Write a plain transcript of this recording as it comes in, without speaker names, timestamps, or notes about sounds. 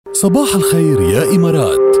صباح الخير يا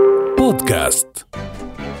إمارات بودكاست.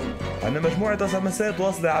 عنا مجموعة SMSات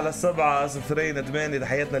واصلة على 708.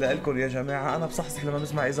 تحياتنا لكم يا جماعة. أنا بصحصح لما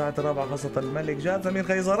بسمع إذاعة الرابعة خاصة الملك جاد سمير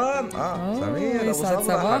خيزران. سمير أبو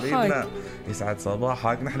صباح حبيبنا، يسعد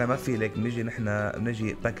صباحك. نحن ما في لك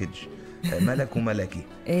نجي باكج ملك وملكي.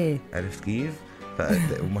 إيه عرفت كيف؟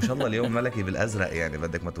 وما شاء الله اليوم ملكي بالأزرق، يعني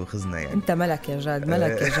بدك ما تأخذنا يعني. أنت ملك يا جاد،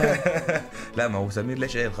 ملك يا جاد. لا ما هو سمير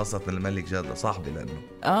ليش قايل خاصة الملك جاد لصاحبي لأنه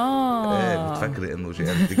إيه بتفكري إنه شيء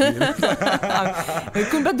كثير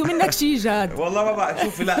يكون بده منك شيء جاد. والله ما بعرف.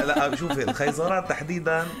 شوفي لا شوفي الخيزرات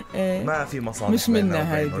تحديدا ما في مصالح مش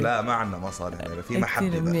منا هيدي. لا ما عندنا مصالح، في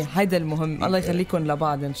محبة. هيدا المهم. الله يخليكم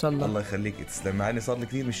لبعض إن شاء الله. الله يخليكي تسلم. مع إني صار لي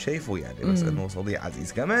كثير مش شايفه يعني، بس إنه صديق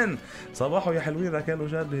عزيز كمان. صباحو يا حلوين، ركال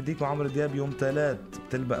وجاد بهديكم عمرو دياب يوم 3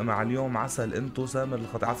 بتلبق مع اليوم عسل. انتو سامر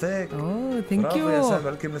الخط عفاك. ثانك يو يا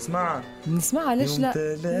سامر. كيف بنسمعها ليش لا؟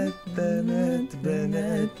 يوم 3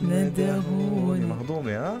 بنات ندهوني.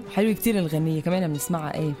 مهضومة حلوة كتير الغنية، كمان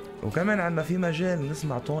بنسمعها. ايه وكمان عنا في مجال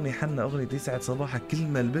نسمع طوني حنا أغنية يسعد صباحك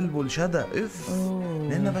كلمة البلبل شدا.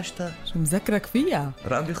 لأنه بشتا شو مذكرك فيها؟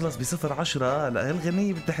 رقم بيخلص ب010. لا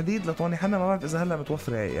هالغنية بالتحديد لطوني حنا ما بعرف إذا هلا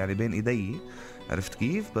متوفرة يعني بين إيدي، عرفت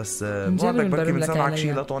كيف؟ بس بعدك بركي بنسمعك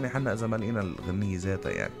شيء لطوني حنا إذا ما لقينا الغنية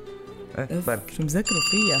ذاتها يعني. بركي شو مذكرك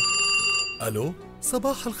فيها؟ ألو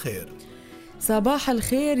صباح الخير. صباح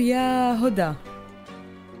الخير يا هدى.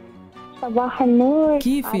 صباح النور.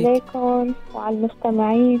 كيفك؟ عليكم وعلى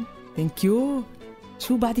المستمعين. ثانك يو.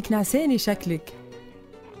 شو بعدك نعسانة شكلك؟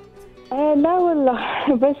 لا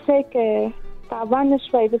والله بس هيك تعبانة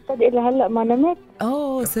شوي. بتصدقي لهلا ما نمت.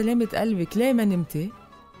 سلامة قلبك. ليه ما نمتي؟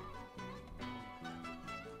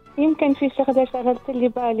 يمكن في شغلة شغلت لي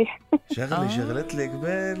بالي. شغلت لك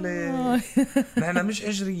بالي. نحن مش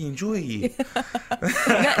أجريين. شو هي؟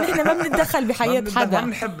 لا نحن ما بنتدخل بحياة حدا. ما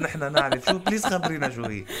بنحب نحن نعرف. شو بليز خبرينا شو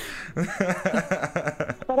هي.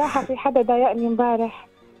 صراحة في حدا ضايقني امبارح.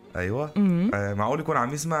 أيوة. معقول يكون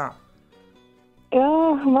عم يسمع؟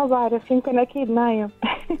 ما بعرف، يمكن أكيد نايم.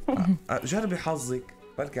 جربي حظك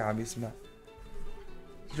بلكي عم يسمع.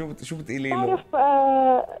 شو بتقولي له؟ بعرف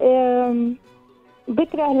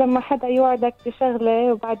بكره لما حدا يوعدك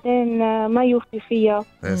بشغلة وبعدين ما يوفي فيها.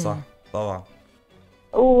 ايه صح طبعا.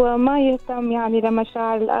 وما يهتم يعني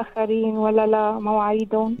لمشاعر الآخرين ولا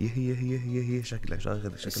لمواعيدهم. هي شكلها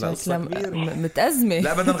قصة كبيرة متأزمة.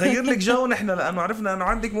 لا بدنا نغير لك جو نحن، لأنه عرفنا أنه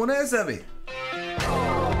عندك مناسبة.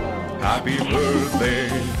 Happy birthday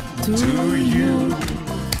to you.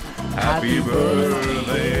 Happy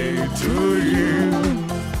birthday to you.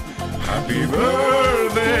 Happy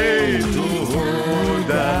birthday to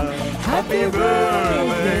Huda. Happy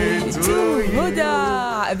birthday to you.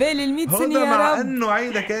 قبال 100 سنة يا رب. مع انه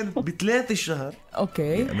عيدها كانت ب3 الشهر.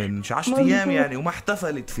 اوكي من 10 ايام يعني، وما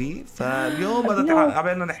احتفلت فيه. فاليوم بدنا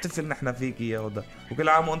قبلنا نحتفل نحن فيكي يا هدى، وكل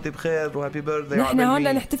عام وانت بخير وهابي بيرثداي. نحن هون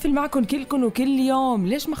نحتفل معكم كلكم وكل يوم.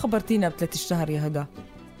 ليش ما خبرتينا ب3 الشهر يا هدى؟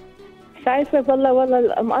 شايفة والله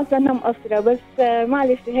مقصرة أنا مقصرة، بس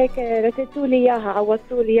معلش هيك رتيتوا لي إياها،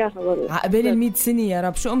 عوضتوا لي إياها والله. عقبال 100 سنة يا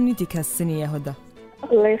رب. شو أمنيتك هالسنة يا هدى؟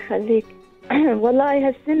 الله يخليك. والله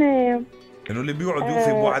هالسنة إنه اللي بيوعد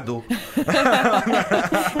يوفي بوعده.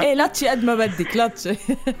 إيه لاتشي قد ما بدك لاتشي.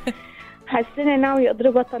 هالسنة ناوي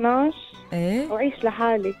أضربها 12. إيه وعيش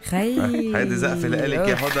لحالي. هيدي زقفة لإلك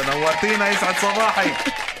يا هدى، نورتينا. يسعد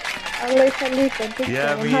صباحك. الله يخليكم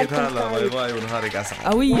يا ميت هلا. باي باي ونهارك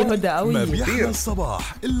أسعد. قوية هدى قوية. ما بيحلى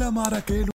الصباح إلا مع ركال